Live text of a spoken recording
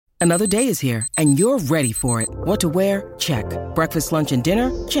Another day is here, and you're ready for it. What to wear? Check. Breakfast, lunch, and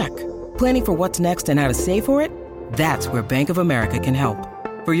dinner? Check. Planning for what's next and how to save for it? That's where Bank of America can help.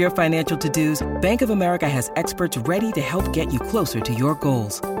 For your financial to-dos, Bank of America has experts ready to help get you closer to your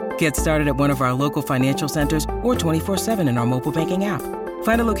goals. Get started at one of our local financial centers or 24/7 in our mobile banking app.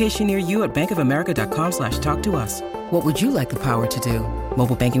 Find a location near you at bankofamerica.com/talktous. What would you like the power to do?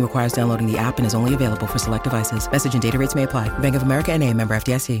 Mobile banking requires downloading the app and is only available for select devices. Message and data rates may apply. Bank of America NA, member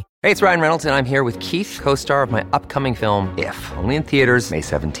FDIC. Hey, it's Ryan Reynolds, and I'm here with Keith, co-star of my upcoming film, If, only in theaters May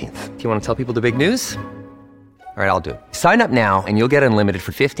 17th. Do you want to tell people the big news? All right, I'll do it. Sign up now and you'll get unlimited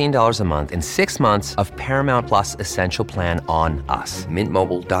for $15 a month and 6 months of Paramount Plus Essential Plan on us.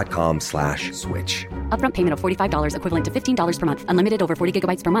 MintMobile.com/switch. Upfront payment of $45 equivalent to $15 per month. Unlimited over 40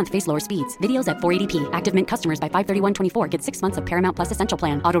 gigabytes per month. Face lower speeds. Videos at 480p. Active Mint customers by 531.24 get 6 months of Paramount Plus Essential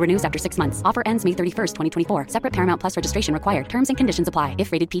Plan. Auto renews after 6 months. Offer ends May 31st, 2024. Separate Paramount Plus registration required. Terms and conditions apply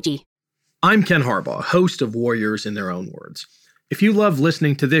if rated PG. I'm Ken Harbaugh, host of Warriors in Their Own Words. If you love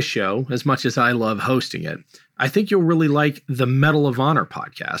listening to this show as much as I love hosting it, I think you'll really like the Medal of Honor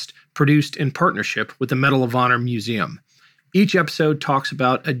podcast, produced in partnership with the Medal of Honor Museum. Each episode talks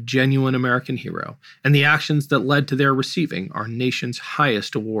about a genuine American hero and the actions that led to their receiving our nation's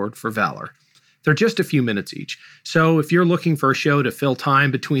highest award for valor. They're just a few minutes each, so if you're looking for a show to fill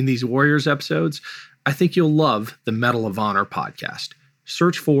time between these Warriors episodes, I think you'll love the Medal of Honor podcast.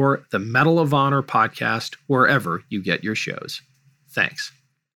 Search for the Medal of Honor podcast wherever you get your shows. Thanks.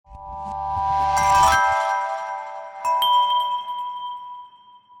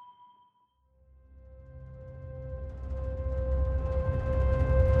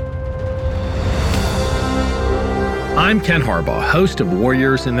 I'm Ken Harbaugh, host of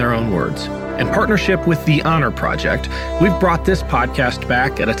Warriors in Their Own Words. In partnership with The Honor Project, we've brought this podcast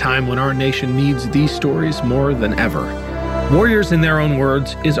back at a time when our nation needs these stories more than ever. Warriors in Their Own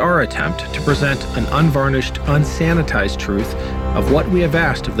Words is our attempt to present an unvarnished, unsanitized truth of what we have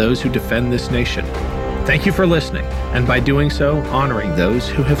asked of those who defend this nation. Thank you for listening, and by doing so, honoring those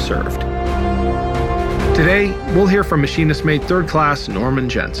who have served. Today, we'll hear from Machinist Mate 3rd Class Norman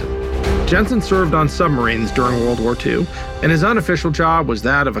Jensen. Jensen served on submarines during World War II, and his unofficial job was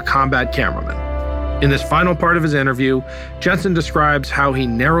that of a combat cameraman. In this final part of his interview, Jensen describes how he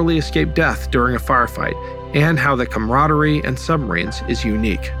narrowly escaped death during a firefight and how the camaraderie in submarines is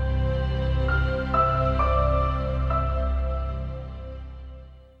unique.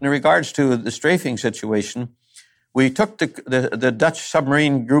 In regards to the strafing situation, we took the Dutch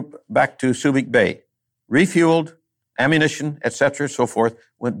submarine group back to Subic Bay, refueled, ammunition, etc., so forth,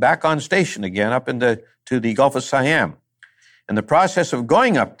 went back on station again up to the Gulf of Siam. In the process of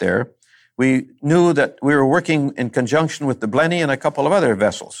going up there, we knew that we were working in conjunction with the Blenny and a couple of other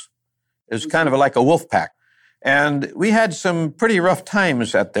vessels. It was kind of like a wolf pack. And we had some pretty rough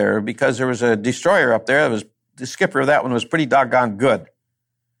times out there because there was a destroyer up there. The skipper of that one was pretty doggone good.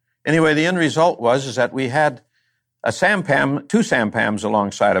 Anyway, the end result was that we had a sampan, 2 sampans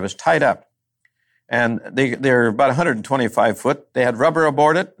alongside of us tied up. And they're about 125 foot. They had rubber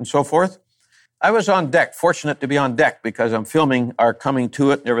aboard it and so forth. I was on deck, fortunate to be on deck because I'm filming our coming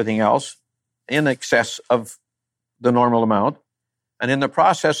to it and everything else in excess of the normal amount. And in the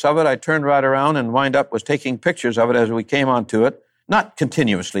process of it, I turned right around and was taking pictures of it as we came onto it. Not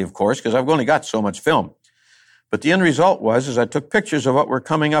continuously, of course, because I've only got so much film. But the end result was I took pictures of what we're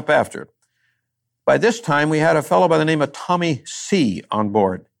coming up after. By this time, we had a fellow by the name of Tommy C. on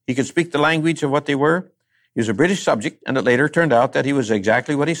board. He could speak the language of what they were. He was a British subject, and it later turned out that he was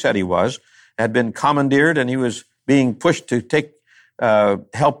exactly what he said he was, had been commandeered, and he was being pushed to take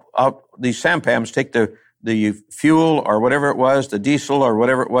help out these sampans, take the fuel or whatever it was, the diesel or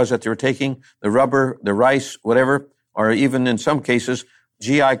whatever it was that they were taking, the rubber, the rice, whatever, or even in some cases,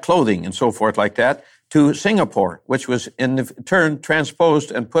 GI clothing and so forth like that, to Singapore, which was in turn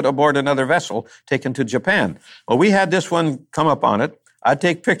transposed and put aboard another vessel taken to Japan. Well, we had this one come up on it. I'd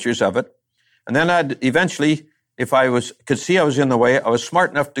take pictures of it, and then I'd eventually, if I could see I was in the way, I was smart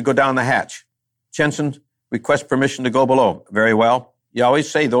enough to go down the hatch. Jensen, request permission to go below. Very well. You always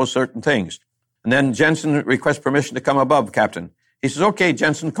say those certain things. And then Jensen requests permission to come above, Captain. He says, okay,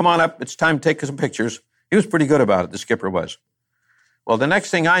 Jensen, come on up. It's time to take some pictures. He was pretty good about it, the skipper was. Well, the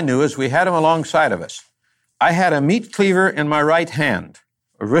next thing I knew is we had him alongside of us. I had a meat cleaver in my right hand,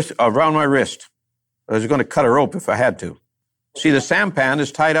 around my wrist. I was going to cut a rope if I had to. See, the sampan is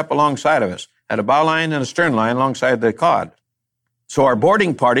tied up alongside of us, had a bow line and a stern line alongside the cod. So our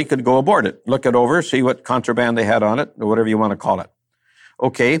boarding party could go aboard it, look it over, see what contraband they had on it, or whatever you want to call it.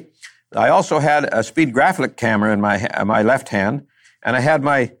 Okay, I also had a speed graphic camera in my left hand, and I had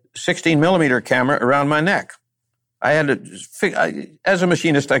my 16 millimeter camera around my neck. I had to, as a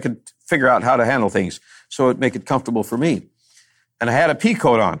machinist, I could figure out how to handle things so it'd make it comfortable for me. And I had a pea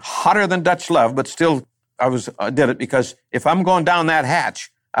coat on, hotter than Dutch love, but still I did it because if I'm going down that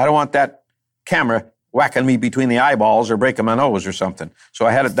hatch, I don't want that camera whacking me between the eyeballs or breaking my nose or something. So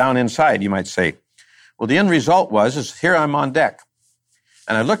I had it down inside, you might say. Well, the end result is here I'm on deck.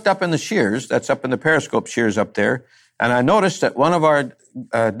 And I looked up in the shears, that's up in the periscope shears up there, and I noticed that one of our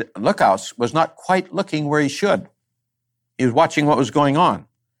lookouts was not quite looking where he should. He was watching what was going on.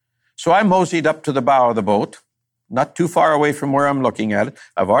 So I moseyed up to the bow of the boat, not too far away from where I'm looking at it.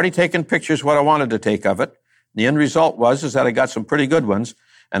 I've already taken pictures what I wanted to take of it. The end result is that I got some pretty good ones.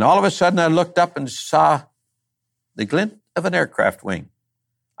 And all of a sudden I looked up and saw the glint of an aircraft wing.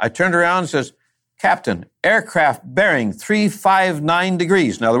 I turned around and says, Captain, aircraft bearing 359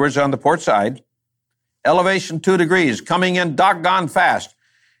 degrees. In other words, on the port side. Elevation 2 degrees, coming in doggone fast.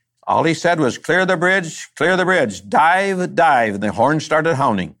 All he said was, clear the bridge, dive, dive. And the horn started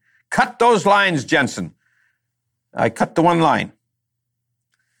hounding. Cut those lines, Jensen. I cut the one line.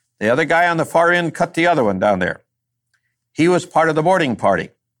 The other guy on the far end cut the other one down there. He was part of the boarding party.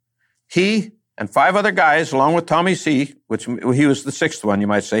 He and 5 other guys, along with Tommy C., which he was the 6th one, you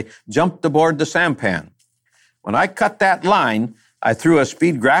might say, jumped aboard the sampan. When I cut that line, I threw a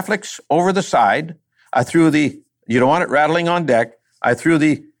Speed Graphics over the side. I threw you don't want it rattling on deck. I threw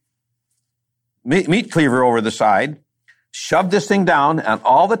the meat cleaver over the side, shoved this thing down, and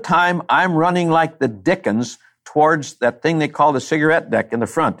all the time I'm running like the dickens towards that thing they call the cigarette deck in the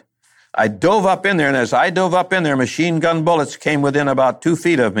front. I dove up in there, and as I dove up in there, machine gun bullets came within about 2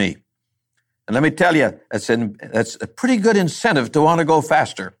 feet of me. And let me tell you, that's a pretty good incentive to want to go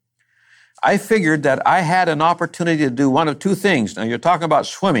faster. I figured that I had an opportunity to do one of 2 things. Now, you're talking about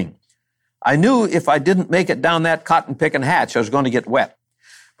swimming. I knew if I didn't make it down that cotton-picking hatch, I was going to get wet.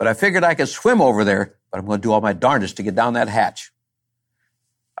 But I figured I could swim over there, but I'm going to do all my darndest to get down that hatch.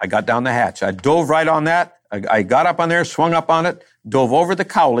 I got down the hatch. I dove right on that. I got up on there, swung up on it, dove over the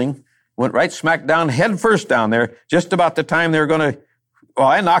cowling, went right smack down, head first down there, just about the time they were going to,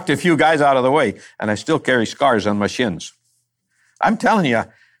 I knocked a few guys out of the way, and I still carry scars on my shins. I'm telling you,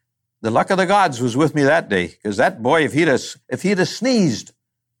 the luck of the gods was with me that day, because that boy, if he'd have sneezed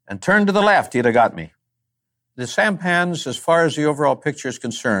and turned to the left, he'd have got me. The sampans, as far as the overall picture is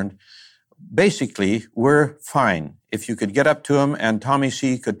concerned, basically were fine if you could get up to them and Tommy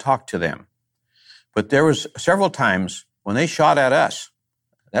C. could talk to them. But there was several times when they shot at us.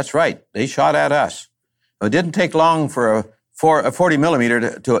 That's right, they shot at us. It didn't take long for a 40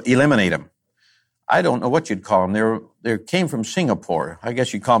 millimeter to eliminate them. I don't know what you'd call them. They came from Singapore. I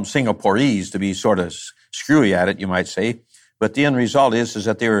guess you'd call them Singaporese to be sort of screwy at it, you might say. But the end result is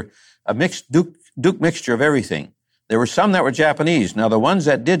that they were a mixed Duke mixture of everything. There were some that were Japanese. Now, the ones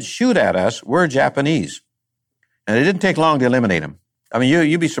that did shoot at us were Japanese. And it didn't take long to eliminate them. I mean,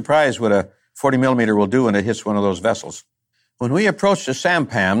 you'd be surprised what a 40 millimeter will do when it hits one of those vessels. When we approached the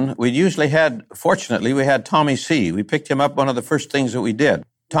sampan, fortunately, we had Tommy C. We picked him up one of the first things that we did.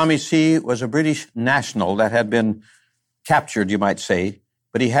 Tommy C. was a British national that had been captured, you might say,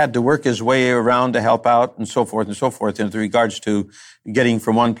 but he had to work his way around to help out and so forth in regards to getting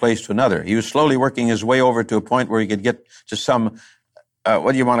from one place to another. He was slowly working his way over to a point where he could get to some,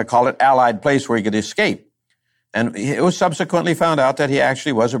 allied place where he could escape. And it was subsequently found out that he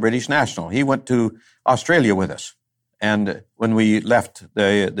actually was a British national. He went to Australia with us. And when we left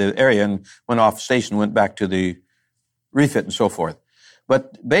the area and went off station, went back to the refit and so forth.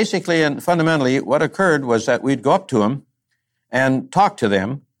 But basically and fundamentally, what occurred was that we'd go up to them and talk to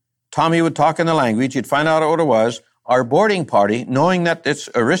them. Tommy would talk in the language. You'd find out what it was. Our boarding party, knowing that it's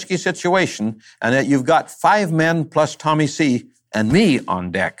a risky situation and that you've got 5 men plus Tommy C. and me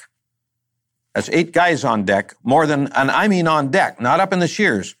on deck. That's 8 guys on deck, and I mean on deck, not up in the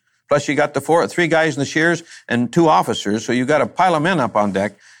shears. Plus you got the 3 guys in the shears and 2 officers, so you got a pile of men up on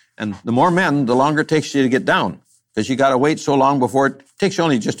deck. And the more men, the longer it takes you to get down, because you got to wait so long before it takes you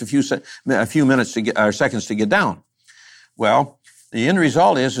only just a few minutes or seconds to get down. Well, the end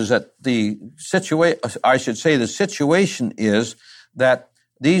result is that the situation is that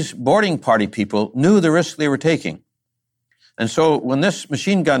these boarding party people knew the risk they were taking. And so when this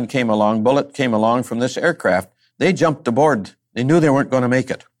machine gun bullet came along from this aircraft, they jumped aboard. They knew they weren't going to make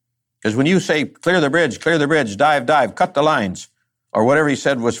it. Because when you say, clear the bridge, dive, dive, cut the lines, or whatever he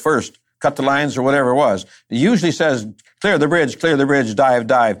said was first, cut the lines or whatever it was, it usually says, clear the bridge, dive,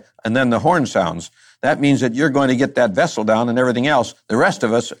 dive, and then the horn sounds. That means that you're going to get that vessel down and everything else. The rest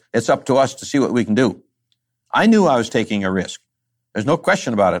of us, it's up to us to see what we can do. I knew I was taking a risk. There's no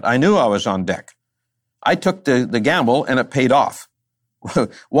question about it. I knew I was on deck. I took the gamble and it paid off.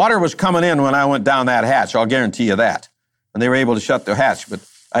 Water was coming in when I went down that hatch, I'll guarantee you that. And they were able to shut the hatch. But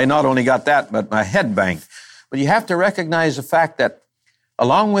I not only got that, but my head banged. But you have to recognize the fact that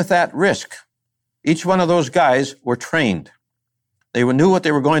along with that risk, each one of those guys were trained. They knew what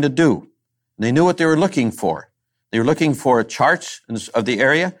they were going to do. They knew what they were looking for. They were looking for charts of the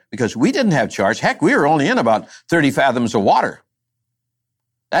area because we didn't have charts. Heck, we were only in about 30 fathoms of water.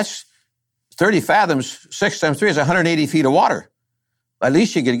 That's 30 fathoms, 6 times 3 is 180 feet of water. At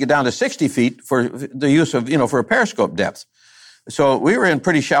least you could get down to 60 feet for the use of, for a periscope depth. So we were in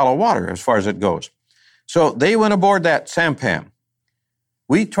pretty shallow water as far as it goes. So they went aboard that sampan.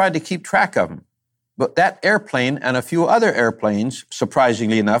 We tried to keep track of them. But that airplane and a few other airplanes,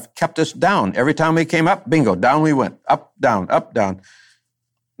 surprisingly enough, kept us down. Every time we came up, bingo, down we went. Up, down, up, down.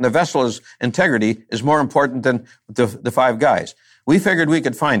 And the vessel's integrity is more important than the 5 guys. We figured we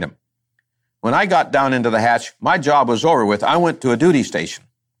could find them. When I got down into the hatch, my job was over with. I went to a duty station.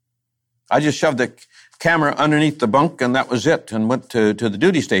 I just shoved the camera underneath the bunk, and that was it, and went to the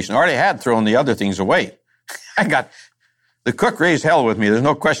duty station. I already had thrown the other things away. The cook raised hell with me. There's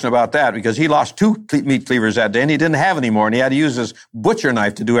no question about that, because he lost 2 meat cleavers that day, and he didn't have any more, and he had to use his butcher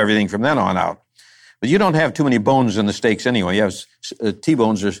knife to do everything from then on out. But you don't have too many bones in the steaks anyway. You have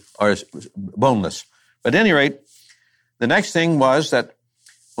T-bones are boneless. But at any rate, the next thing was that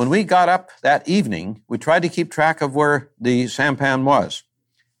when we got up that evening, we tried to keep track of where the sampan was.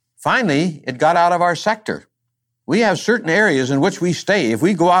 Finally, it got out of our sector. We have certain areas in which we stay. If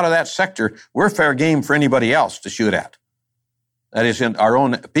we go out of that sector, we're fair game for anybody else to shoot at. That is, in our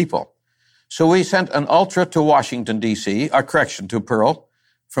own people. So we sent an Ultra to Washington, D.C., to Pearl.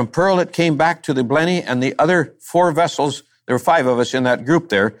 From Pearl, it came back to the Blenny and the other 4 vessels. There were 5 of us in that group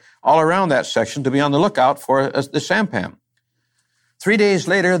there, all around that section to be on the lookout for the sampan. 3 days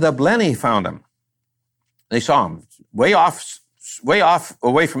later, the Blenny found him. They saw him way off,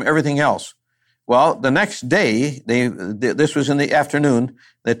 away from everything else. Well, the next day, this was in the afternoon,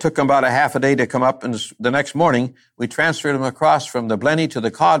 it took them about a half a day to come up, and the next morning, we transferred them across from the Blenny to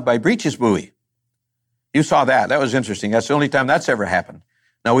the Cod by Breach's Buoy. You saw that. That was interesting. That's the only time that's ever happened.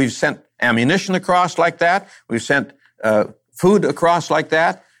 Now, we've sent ammunition across like that. We've sent food across like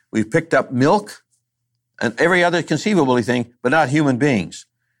that. We've picked up milk and every other conceivable thing, but not human beings.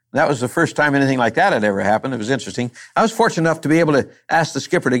 That was the first time anything like that had ever happened. It was interesting. I was fortunate enough to be able to ask the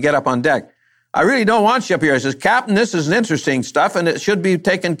skipper to get up on deck. I really don't want you up here. I says, Captain, this is interesting stuff, and it should be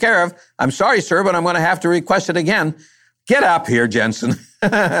taken care of. I'm sorry, sir, but I'm going to have to request it again. Get up here, Jensen.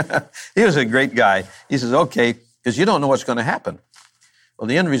 He was a great guy. He says, okay, because you don't know what's going to happen. Well,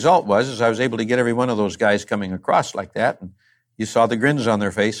 the end result was I was able to get every one of those guys coming across like that, and you saw the grins on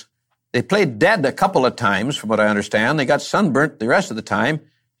their face. They played dead a couple of times, from what I understand. They got sunburnt the rest of the time,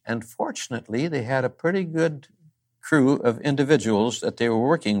 and fortunately, they had a pretty good crew of individuals that they were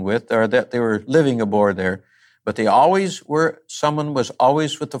working with or that they were living aboard there. But someone was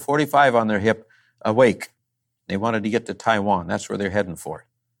always with the 45 on their hip awake. They wanted to get to Taiwan. That's where they're heading for.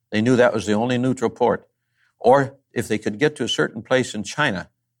 They knew that was the only neutral port. Or if they could get to a certain place in China.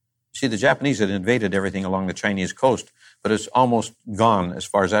 See, the Japanese had invaded everything along the Chinese coast, but it's almost gone as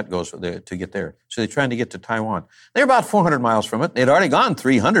far as that goes to get there. So they're trying to get to Taiwan. They're about 400 miles from it. They'd already gone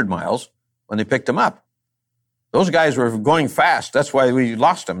 300 miles when they picked them up. Those guys were going fast. That's why we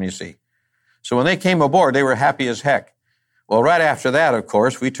lost them, you see. So when they came aboard, they were happy as heck. Well, right after that, of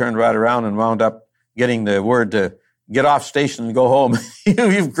course, we turned right around and wound up getting the word to get off station and go home.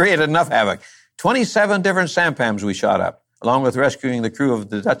 You've created enough havoc. 27 different sampans we shot up, along with rescuing the crew of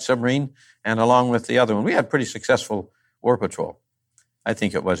the Dutch submarine and along with the other one. We had pretty successful war patrol. I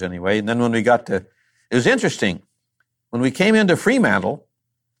think it was anyway. And then when we got to, it was interesting. When we came into Fremantle,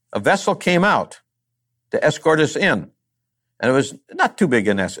 a vessel came out to escort us in. And it was not too big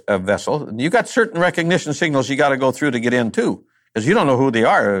a vessel. You got certain recognition signals you got to go through to get in too, because you don't know who they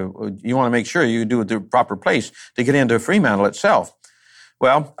are. You want to make sure you do it the proper place to get into Fremantle itself.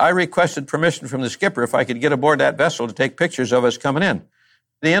 Well, I requested permission from the skipper if I could get aboard that vessel to take pictures of us coming in.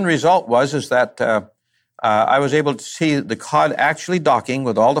 The end result was that I was able to see the Cod actually docking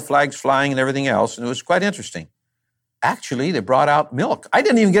with all the flags flying and everything else, and it was quite interesting. Actually, they brought out milk. I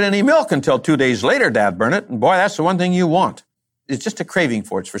didn't even get any milk until 2 days later, Dad Burnett, and boy, that's the one thing you want. It's just a craving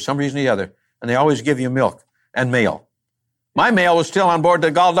for it for some reason or the other, and they always give you milk and mail. My mail was still on board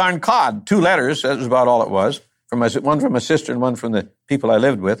the Goldarn Cod, 2 letters, that was about all it was, one from my sister and one from the people I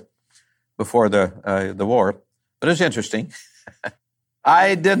lived with before the war. But it was interesting.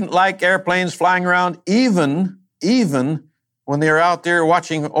 I didn't like airplanes flying around even when they were out there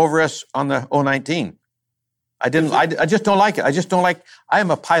watching over us on the O-19. I just don't like it. I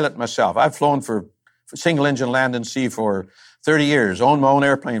am a pilot myself. I've flown for single engine land and sea for 30 years, owned my own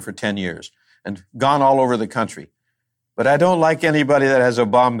airplane for 10 years, and gone all over the country. But I don't like anybody that has a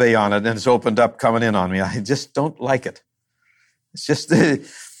Bombay on it and it's opened up coming in on me. I just don't like it. It's just,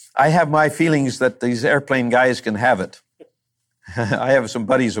 I have my feelings that these airplane guys can have it. I have some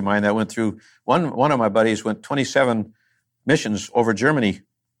buddies of mine that went through, one of my buddies went 27 missions over Germany,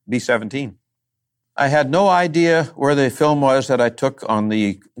 B-17. I had no idea where the film was that I took on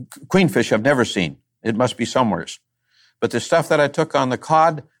the Queenfish. I've never seen. It must be somewheres. But the stuff that I took on the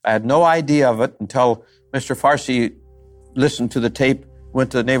Cod, I had no idea of it until Mr. Farsi listened to the tape,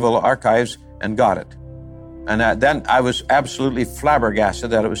 went to the Naval Archives, and got it. And then I was absolutely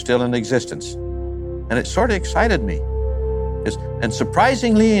flabbergasted that it was still in existence. And it sort of excited me. And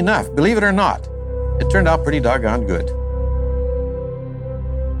surprisingly enough, believe it or not, it turned out pretty doggone good.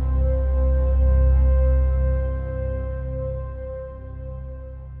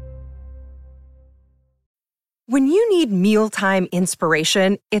 When you need mealtime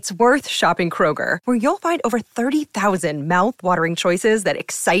inspiration, it's worth shopping Kroger, where you'll find over 30,000 mouth-watering choices that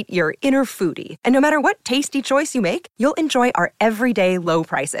excite your inner foodie. And no matter what tasty choice you make, you'll enjoy our everyday low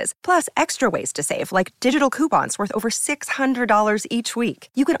prices, plus extra ways to save, like digital coupons worth over $600 each week.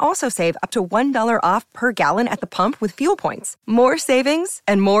 You can also save up to $1 off per gallon at the pump with fuel points. More savings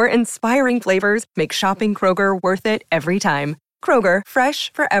and more inspiring flavors make shopping Kroger worth it every time. Kroger,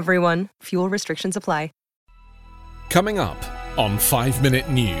 fresh for everyone. Fuel restrictions apply. Coming up on 5 Minute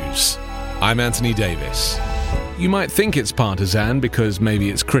News, I'm Anthony Davis. You might think it's partisan because maybe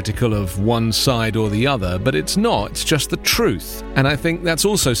it's critical of one side or the other, but it's not. It's just the truth. And I think that's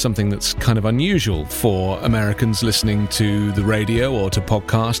also something that's kind of unusual for Americans listening to the radio or to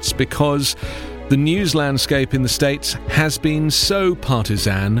podcasts, because the news landscape in the States has been so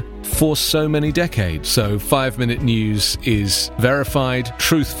partisan for so many decades. So 5 Minute News is verified,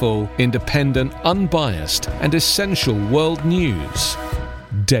 truthful, independent, unbiased, and essential world news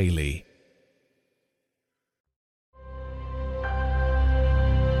daily.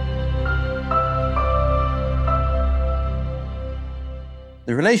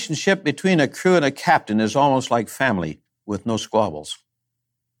 The relationship between a crew and a captain is almost like family with no squabbles.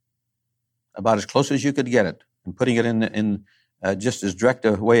 About as close as you could get it, and putting it in just as direct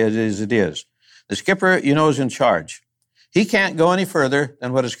a way as it is. The skipper, is in charge. He can't go any further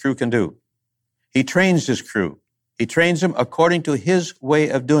than what his crew can do. He trains his crew. He trains them according to his way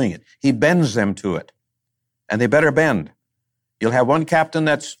of doing it. He bends them to it, and they better bend. You'll have one captain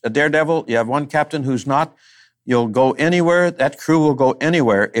that's a daredevil. You have one captain who's not. You'll go anywhere. That crew will go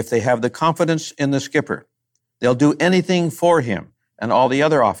anywhere if they have the confidence in the skipper. They'll do anything for him and all the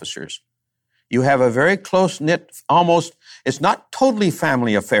other officers. You have a very close-knit, almost, it's not totally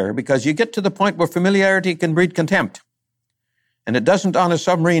family affair, because you get to the point where familiarity can breed contempt. And it doesn't on a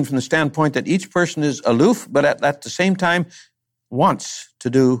submarine from the standpoint that each person is aloof, but at the same time wants to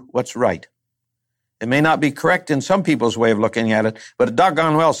do what's right. It may not be correct in some people's way of looking at it, but it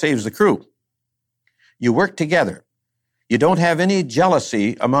doggone well saves the crew. You work together. You don't have any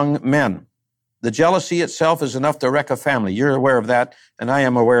jealousy among men. The jealousy itself is enough to wreck a family. You're aware of that, and I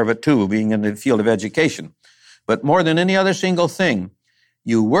am aware of it too, being in the field of education. But more than any other single thing,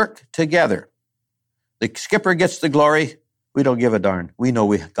 you work together. The skipper gets the glory. We don't give a darn. We know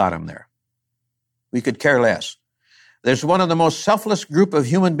we got him there. We could care less. There's one of the most selfless group of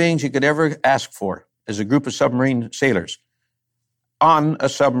human beings you could ever ask for, is a group of submarine sailors on a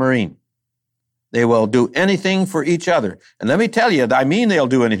submarine. They will do anything for each other. And let me tell you, I mean they'll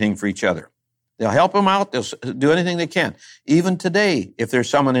do anything for each other. They'll help them out. They'll do anything they can. Even today, if there's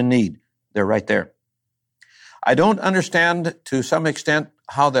someone in need, they're right there. I don't understand to some extent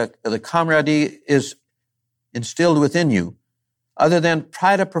how the camaraderie is instilled within you, other than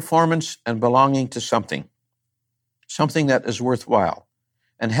pride of performance and belonging to something that is worthwhile,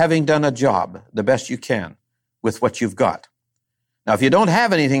 and having done a job the best you can with what you've got. Now, if you don't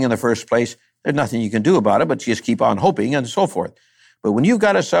have anything in the first place, there's nothing you can do about it, but you just keep on hoping and so forth. But when you've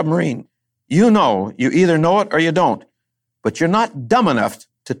got a submarine, you either know it or you don't, but you're not dumb enough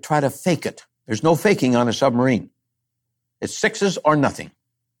to try to fake it. There's no faking on a submarine. It's sixes or nothing.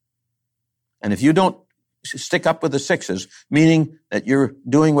 And if you don't stick up with the sixes, meaning that you're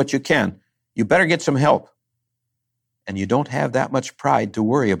doing what you can, you better get some help. And you don't have that much pride to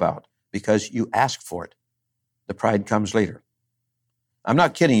worry about because you ask for it. The pride comes later. I'm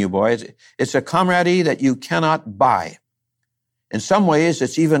not kidding you, boys. It's a camaraderie that you cannot buy. In some ways,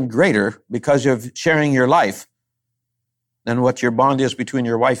 it's even greater because of sharing your life than what your bond is between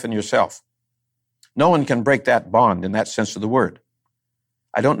your wife and yourself. No one can break that bond in that sense of the word.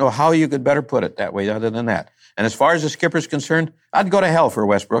 I don't know how you could better put it that way other than that. And as far as the skipper's concerned, I'd go to hell for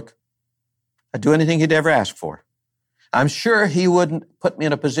Westbrook. I'd do anything he'd ever ask for. I'm sure he wouldn't put me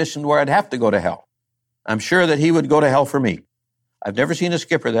in a position where I'd have to go to hell. I'm sure that he would go to hell for me. I've never seen a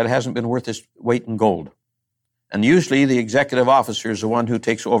skipper that hasn't been worth his weight in gold. And usually the executive officer is the one who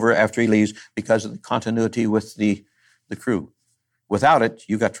takes over after he leaves because of the continuity with the crew. Without it,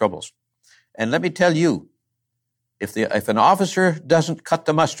 you got troubles. And let me tell you, if an officer doesn't cut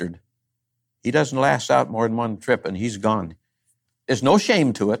the mustard, he doesn't last out more than one trip and he's gone. There's no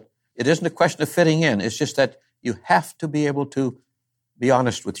shame to it. It isn't a question of fitting in. It's just that you have to be able to be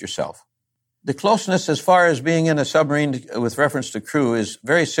honest with yourself. The closeness as far as being in a submarine with reference to crew is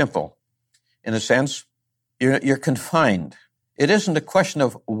very simple. In a sense, you're confined. It isn't a question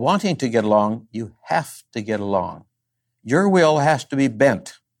of wanting to get along. You have to get along. Your will has to be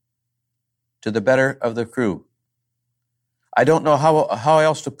bent to the better of the crew. I don't know how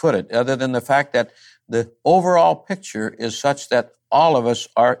else to put it other than the fact that the overall picture is such that all of us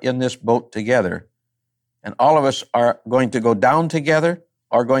are in this boat together, and all of us are going to go down together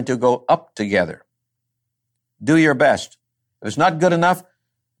or going to go up together. Do your best. If it's not good enough,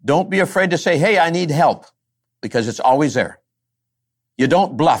 don't be afraid to say, hey, I need help, because it's always there. You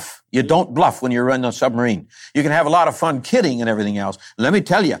don't bluff. You don't bluff when you're running a submarine. You can have a lot of fun kidding and everything else. Let me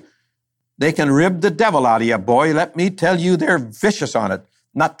tell you, they can rib the devil out of you, boy. Let me tell you, they're vicious on it.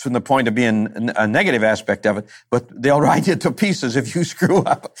 Not from the point of being a negative aspect of it, but they'll ride you to pieces if you screw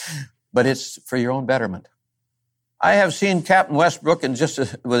up. But it's for your own betterment. I have seen Captain Westbrook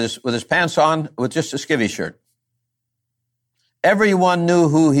with his pants on with just a skivvy shirt. Everyone knew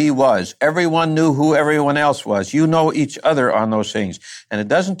who he was. Everyone knew who everyone else was. You know each other on those things. And it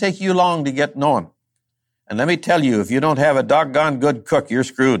doesn't take you long to get known. And let me tell you, if you don't have a doggone good cook, you're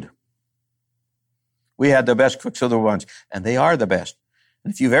screwed. We had the best cooks of the ones, and they are the best.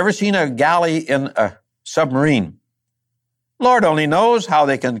 And if you've ever seen a galley in a submarine, Lord only knows how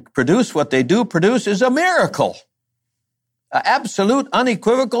they can produce what they do produce is a miracle. An absolute,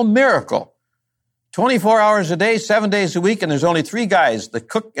 unequivocal miracle. 24 hours a day, 7 days a week, and there's only 3 guys, the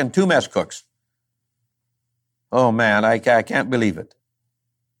cook and 2 mess cooks. Oh, man, I can't believe it.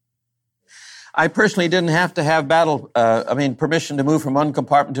 I personally didn't have to have permission to move from one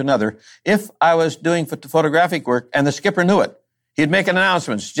compartment to another if I was doing photographic work and the skipper knew it. He'd make an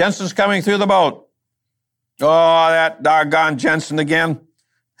announcement. Jensen's coming through the boat. Oh, that doggone Jensen again.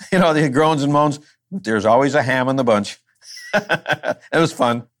 You know, the groans and moans. But there's always a ham in the bunch. It was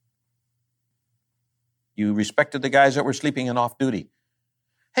fun. You respected the guys that were sleeping in off duty.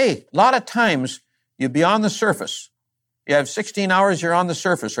 Hey, a lot of times you'd be on the surface. You have 16 hours, you're on the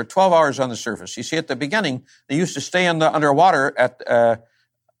surface, or 12 hours on the surface. You see, at the beginning, they used to stay underwater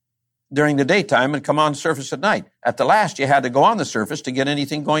during the daytime and come on the surface at night. At the last, you had to go on the surface to get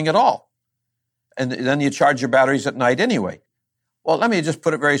anything going at all. And then you charge your batteries at night anyway. Well, let me just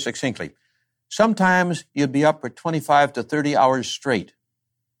put it very succinctly. Sometimes you'd be up for 25 to 30 hours straight.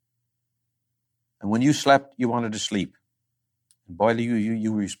 And when you slept, you wanted to sleep. And boy,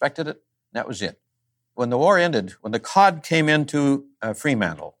 you respected it. That was it. When the war ended, when the cod came into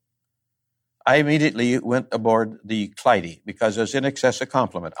Fremantle, I immediately went aboard the Clyde because it was in excess of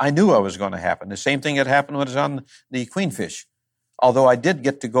compliment. I knew it was going to happen. The same thing had happened when I was on the Queenfish, although I did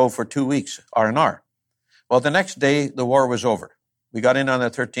get to go for 2 weeks, R&R. Well, the next day, the war was over. We got in on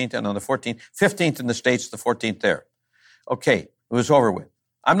the 13th and on the 14th, 15th in the States, the 14th there. Okay, it was over with.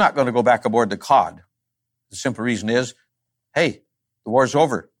 I'm not going to go back aboard the cod. The simple reason is, hey, the war's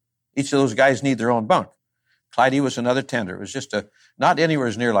over. Each of those guys need their own bunk. Clyde was another tender. It was just not anywhere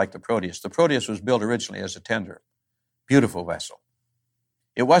as near like the Proteus. The Proteus was built originally as a tender. Beautiful vessel.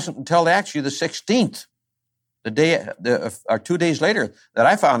 It wasn't until actually the 16th, or 2 days later, that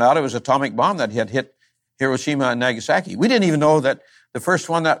I found out it was an atomic bomb that had hit Hiroshima and Nagasaki. We didn't even know that the first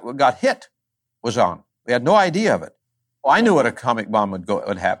one that got hit was on. We had no idea of it. Well, I knew what atomic bomb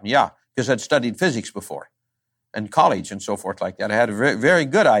would happen, yeah, because I'd studied physics before in college and so forth like that. I had a very, very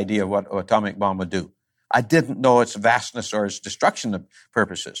good idea of what an atomic bomb would do. I didn't know its vastness or its destruction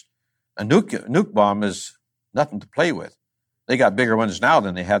purposes. A nuke bomb is nothing to play with. They got bigger ones now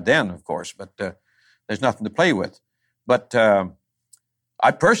than they had then, of course, but there's nothing to play with. But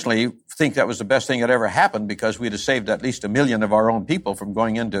I personally think that was the best thing that ever happened because we'd have saved at least 1 million of our own people from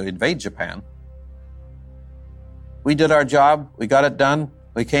going in to invade Japan. We did our job. We got it done.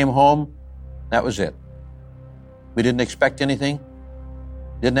 We came home. That was it. We didn't expect anything,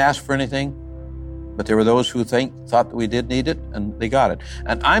 didn't ask for anything, but there were those who thought that we did need it, and they got it.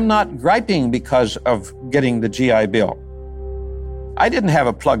 And I'm not griping because of getting the GI Bill. I didn't have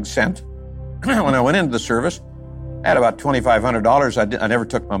a plug cent when I went into the service. I had about $2,500. I never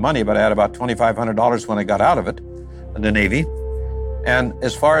took my money, but I had about $2,500 when I got out of it, in the Navy. And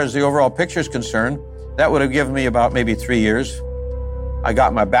as far as the overall picture is concerned, That would have given me about maybe 3 years. I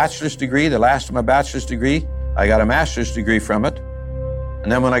got my bachelor's degree, the last of my bachelor's degree. I got a master's degree from it.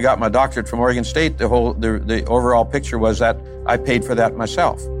 And then when I got my doctorate from Oregon State, the overall picture was that I paid for that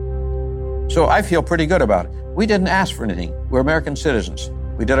myself. So I feel pretty good about it. We didn't ask for anything. We're American citizens.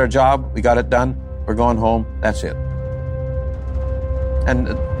 We did our job, we got it done, we're going home, that's it.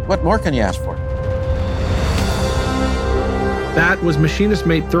 And what more can you ask for? That was Machinist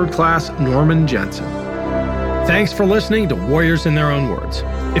Mate 3rd Class Norman Jensen. Thanks for listening to Warriors in Their Own Words.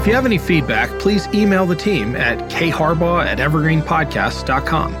 If you have any feedback, please email the team at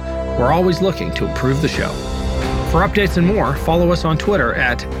kharbaugh@evergreenpodcasts.com. We're always looking to improve the show. For updates and more, follow us on Twitter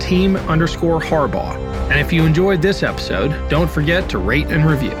at @team_Harbaugh. And if you enjoyed this episode, don't forget to rate and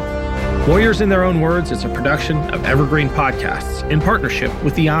review. Warriors in Their Own Words is a production of Evergreen Podcasts in partnership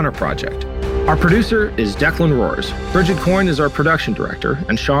with the Honor Project. Our producer is Declan Roars. Bridget Coyne is our production director,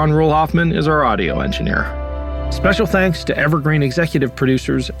 and Sean Ruhl-Hoffman is our audio engineer. Special thanks to Evergreen executive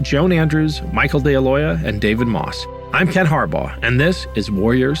producers Joan Andrews, Michael DeAloia, and David Moss. I'm Ken Harbaugh, and this is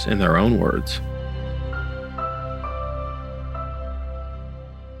Warriors in Their Own Words.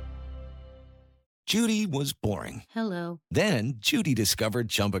 Judy was boring. Hello. Then Judy discovered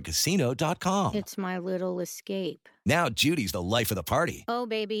ChumbaCasino.com. It's my little escape. Now Judy's the life of the party. Oh,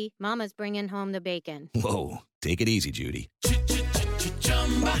 baby, mama's bringing home the bacon. Whoa, take it easy, Judy.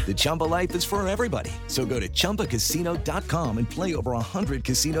 The Chumba life is for everybody. So go to ChumbaCasino.com and play over 100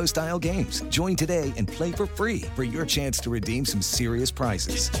 casino-style games. Join today and play for free for your chance to redeem some serious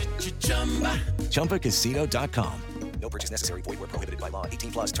prizes. ChumbaCasino.com. No purchase necessary. Void where prohibited by law.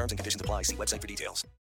 18+ terms and conditions apply. See website for details.